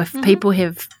uncomfortable. If people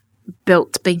have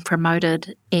been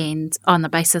promoted and on the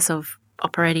basis of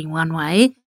operating one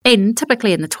way, and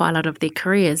typically in the twilight of their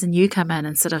careers, and you come in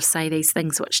and sort of say these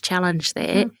things which challenge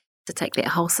that, to take that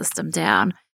whole system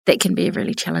down, that can be a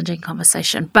really challenging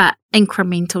conversation, but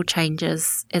incremental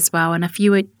changes as well. And if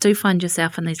you do find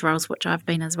yourself in these roles, which I've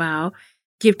been as well,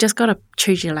 you've just got to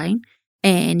choose your lane,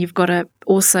 and you've got to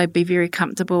also be very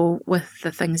comfortable with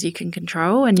the things you can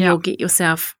control, and you'll get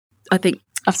yourself, I think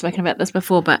I've spoken about this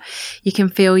before, but you can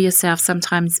feel yourself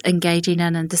sometimes engaging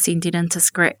in and descending into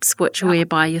scraps,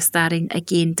 whereby you're starting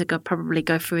again to probably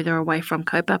go further away from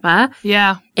kaupapa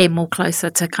and more closer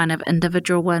to kind of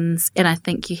individual wins. And I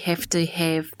think you have to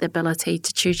have the ability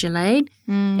to choose your lane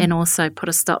and also put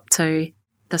a stop to,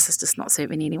 this is just not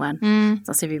serving anyone. It's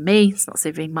not serving me. It's not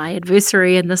serving my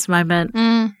adversary in this moment.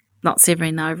 Not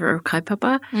serving the overall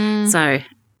kaupapa. So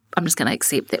I'm just going to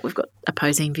accept that we've got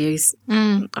opposing views.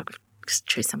 Just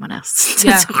choose someone else to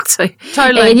talk to.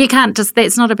 Totally. And you can't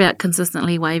that's not about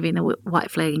consistently waving the white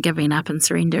flag and giving up and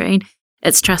surrendering.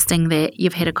 It's trusting that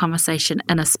you've had a conversation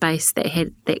in a space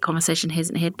that conversation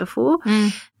hasn't had before,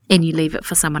 and you leave it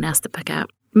for someone else to pick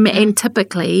up. And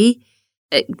typically,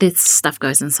 this stuff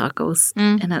goes in cycles,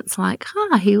 and it's like,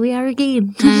 here we are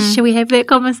again. Shall we have that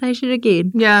conversation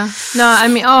again? Yeah.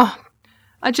 No,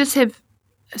 I just have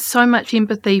so much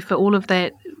empathy for all of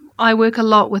that. I work a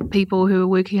lot with people who are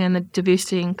working in the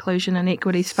diversity, inclusion and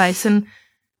equity space, and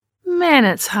man,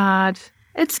 it's hard.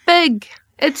 It's big.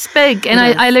 And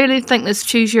I literally think this: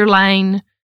 choose your lane,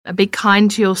 be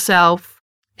kind to yourself,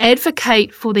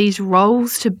 advocate for these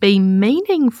roles to be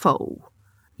meaningful,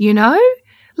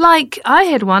 Like, I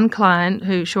had one client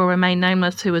who shall remain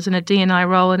nameless, who was in a D&I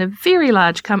role in a very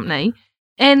large company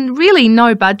and really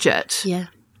no budget. Yeah.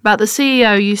 But the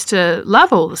CEO used to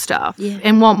love all the stuff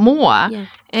and want more. Yeah.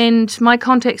 And my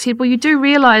contact said, well, you do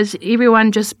realise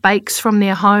everyone just bakes from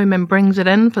their home and brings it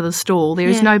in for the stall. There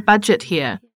is no budget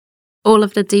here. All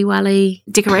of the Diwali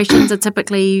decorations are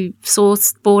typically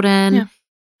sourced, bought in. Yeah.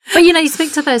 But, you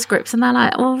speak to those groups and they're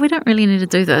like, well, we don't really need to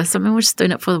do this. I mean, we're just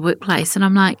doing it for the workplace. And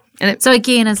I'm like, so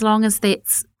again, as long as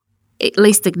that's at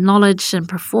least acknowledged in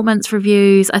performance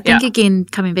reviews, I think, again,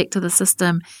 coming back to the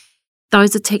system,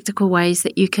 those are tactical ways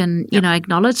that you can,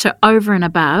 acknowledge. So over and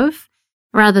above,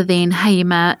 rather than, hey,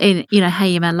 Emma,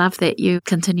 love that you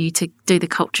continue to do the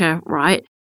culture right.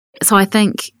 So I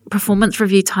think performance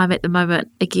review time at the moment,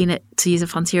 again, to use a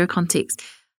Fonterra context,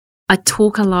 I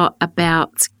talk a lot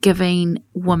about giving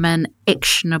women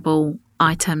actionable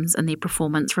items in their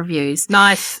performance reviews.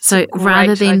 Nice. So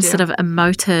rather than sort of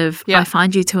emotive, I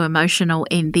find you too emotional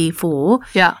and therefore,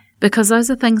 because those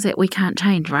are things that we can't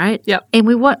change, right? Yeah. And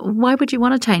why would you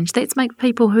want to change? That makes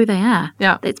people who they are.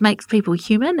 Yeah. That makes people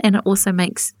human, and it also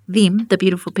makes them the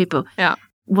beautiful people. Yeah.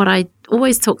 What I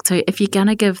always talk to, if you're going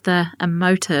to give the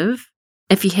emotive,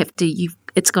 if you have to,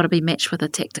 it's got to be matched with a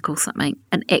tactical something,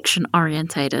 an action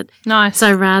orientated. Nice.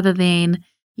 So rather than,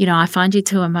 I find you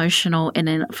too emotional and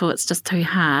then it's just too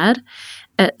hard,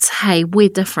 it's, hey, we're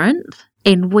different.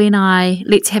 And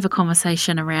let's have a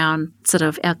conversation around sort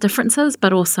of our differences,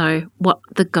 but also what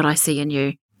the good I see in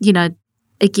you.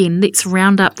 Again, let's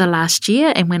round up the last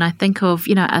year. And when I think of,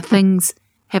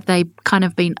 have they kind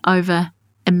of been over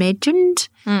imagined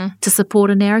to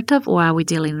support a narrative, or are we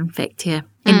dealing in fact here?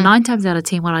 And 9 times out of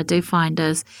 10, what I do find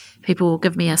is people will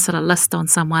give me a sort of list on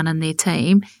someone in their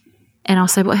team, and I'll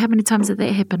say, well, how many times did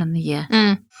that happen in the year?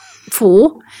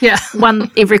 4. Yeah.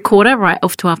 1 every quarter, right,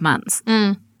 of 12 months.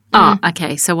 Oh,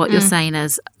 okay. So what you're saying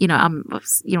is,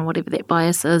 whatever that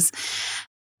bias is,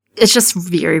 it's just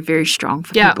very, very strong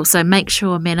for people. So make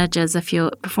sure managers, if your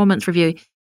performance review,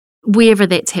 wherever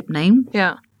that's happening,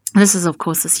 this is, of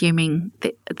course, assuming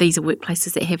that these are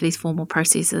workplaces that have these formal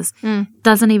processes.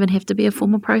 Doesn't even have to be a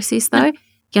formal process, though. You're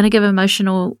going to give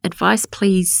emotional advice,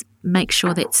 please make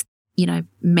sure that's,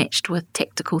 matched with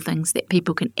tactical things that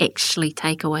people can actually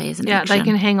take away as an action. They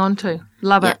can hang on to.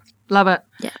 Love it. Love it.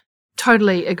 Yeah.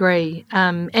 Totally agree.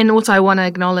 And also I want to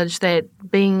acknowledge that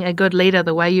being a good leader,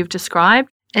 the way you've described,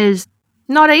 is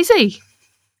not easy.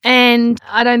 And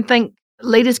I don't think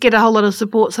leaders get a whole lot of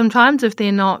support sometimes if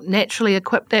they're not naturally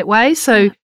equipped that way.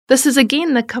 So this is,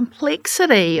 again, the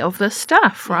complexity of this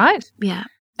stuff, right? Yeah.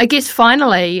 I guess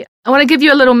finally, I want to give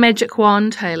you a little magic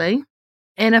wand, Haylee.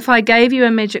 And if I gave you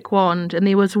a magic wand and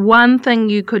there was one thing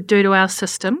you could do to our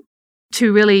system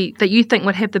that you think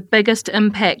would have the biggest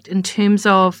impact in terms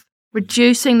of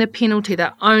reducing the penalty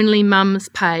that only mums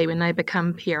pay when they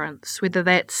become parents, whether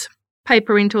that's paid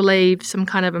parental leave, some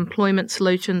kind of employment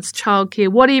solutions, childcare,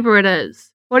 whatever it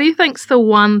is. What do you think's the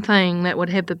one thing that would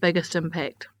have the biggest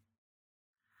impact?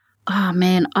 Oh,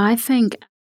 man, I think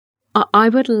I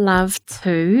would love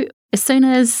to,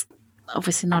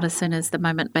 obviously not as soon as the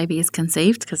moment baby is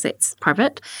conceived, because that's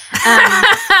private.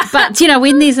 But,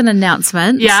 when there's an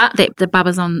announcement that the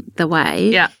bubba's on the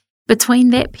way, between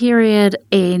that period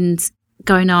and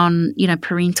going on,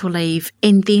 parental leave,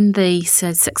 and then the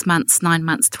 6 months, 9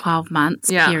 months, 12 months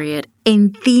period,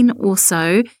 and then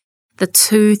also the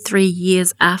 2-3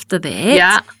 years after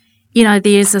that,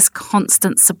 there's this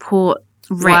constant support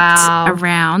wrapped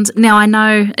around. Now, I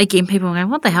know, again, people are going,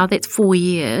 what the hell, that's 4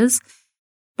 years.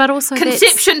 But also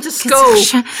Conception to school.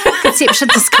 Conception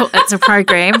to school. It's a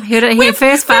program. Heard it here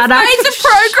first, Fardo. It's a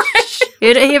program.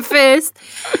 Heard it here first.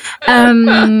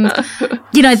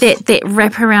 That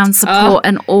wraparound support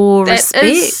in all respects. That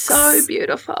is so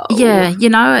beautiful. Yeah,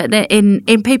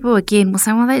 and people again will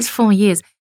say, well, that's 4 years.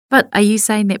 But are you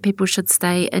saying that people should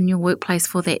stay in your workplace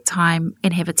for that time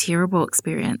and have a terrible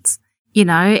experience?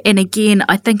 And again,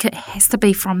 I think it has to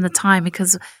be from the time,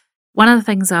 because one of the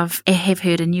things I have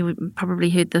heard, and you probably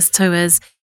heard this too, is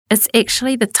it's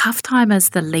actually the tough time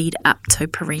is the lead up to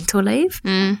parental leave.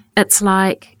 It's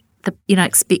like the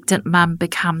expectant mum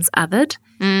becomes othered.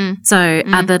 So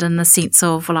othered in the sense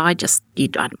of, well, I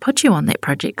didn't put you on that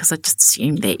project because I just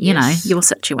assumed that, your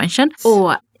situation.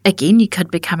 Or again, you could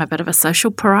become a bit of a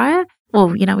social pariah. Well,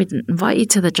 we didn't invite you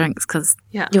to the drinks because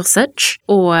you're sitch.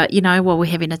 Or, we're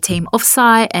having a team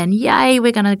offsite and yay,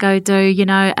 we're going to go do,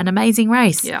 an amazing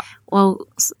race. Yeah. Well,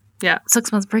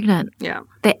 6 months pregnant. Yeah.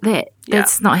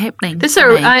 That's not happening.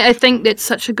 I think that's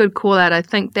such a good call out. I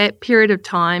think that period of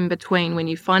time between when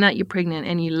you find out you're pregnant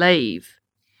and you leave,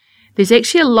 there's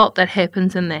actually a lot that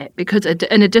happens in that, because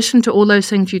in addition to all those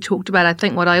things you talked about, I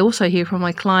think what I also hear from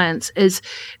my clients is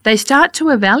they start to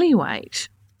evaluate,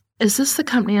 is this the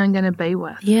company I'm going to be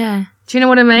with? Yeah. Do you know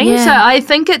what I mean? Yeah. So I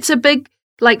think it's a big,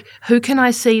 who can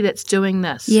I see that's doing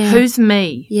this? Yeah. Who's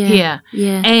me here?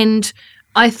 Yeah. And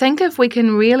I think if we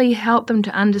can really help them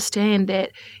to understand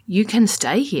that you can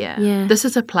stay here, this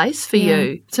is a place for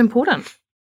you, it's important.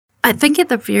 I think at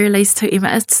the very least too, Emma,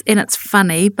 it's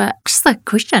funny, but just a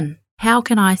question, how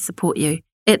can I support you?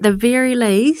 At the very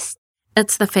least,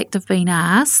 it's the fact of being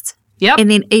asked. Yep.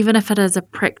 And then even if it is a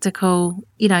practical,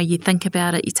 you think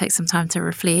about it, you take some time to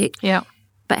reflect. Yeah.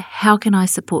 But how can I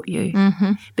support you?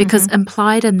 Mm-hmm. Because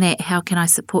implied in that, how can I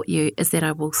support you, is that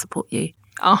I will support you.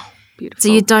 Oh, beautiful. So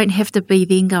you don't have to be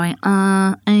then going,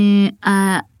 and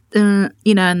the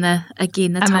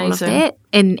toll of that.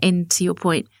 And to your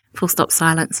point, full stop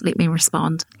silence, let me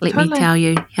respond. Let me tell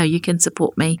you how you can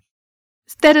support me.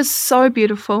 That is so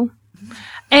beautiful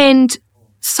and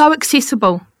so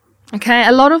accessible. Okay,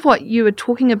 a lot of what you were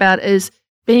talking about is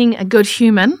being a good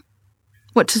human,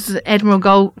 which is an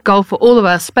admirable goal for all of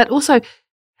us. But also,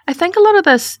 I think a lot of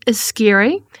this is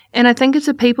scary. And I think as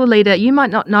a people leader, you might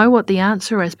not know what the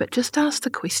answer is, but just ask the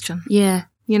question. Yeah.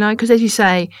 Because as you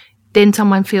say, then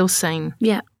someone feels seen.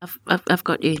 Yeah, I've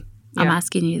got you. I'm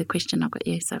asking you the question, I've got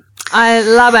you. So I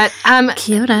love it.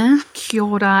 Kia ora. Kia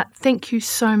ora. Thank you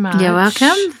so much. You're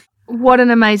welcome. What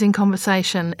an amazing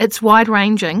conversation. It's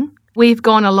wide-ranging. We've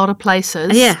gone a lot of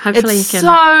places. Yeah, hopefully you can. It's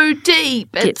so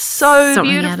deep. It's so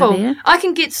beautiful. I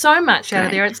can get so much out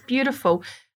of there. It's beautiful.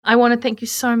 I want to thank you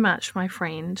so much, my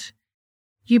friend.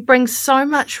 You bring so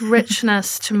much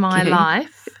richness to my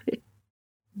life.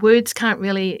 Words can't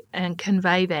really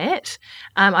convey that.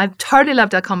 I've totally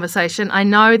loved our conversation. I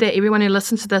know that everyone who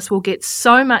listens to this will get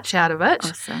so much out of it.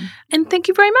 Awesome. And thank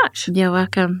you very much. You're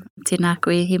welcome. Tēnā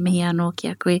koe, he mihi anō ki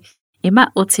a koe. E ma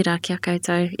o te rā ki a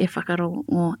koutou, e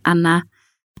whakarongo ana,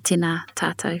 tēnā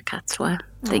tātou katoa.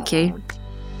 Thank you.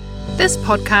 This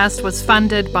podcast was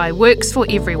funded by Works for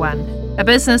Everyone, a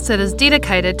business that is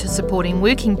dedicated to supporting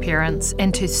working parents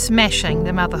and to smashing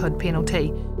the motherhood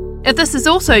penalty. If this is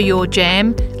also your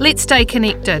jam, let's stay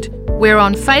connected. We're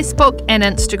on Facebook and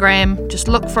Instagram. Just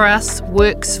look for us,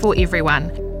 Works for Everyone.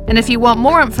 And if you want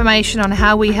more information on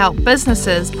how we help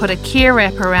businesses put a care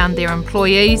wrap around their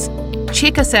employees,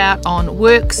 check us out on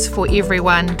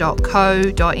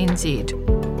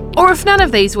worksforeveryone.co.nz. Or if none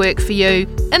of these work for you,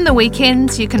 in the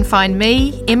weekends you can find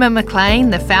me, Emma McLean,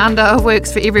 the founder of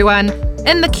Works for Everyone,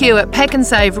 in the queue at Pack and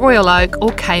Save Royal Oak or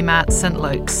Kmart St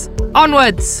Luke's.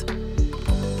 Onwards!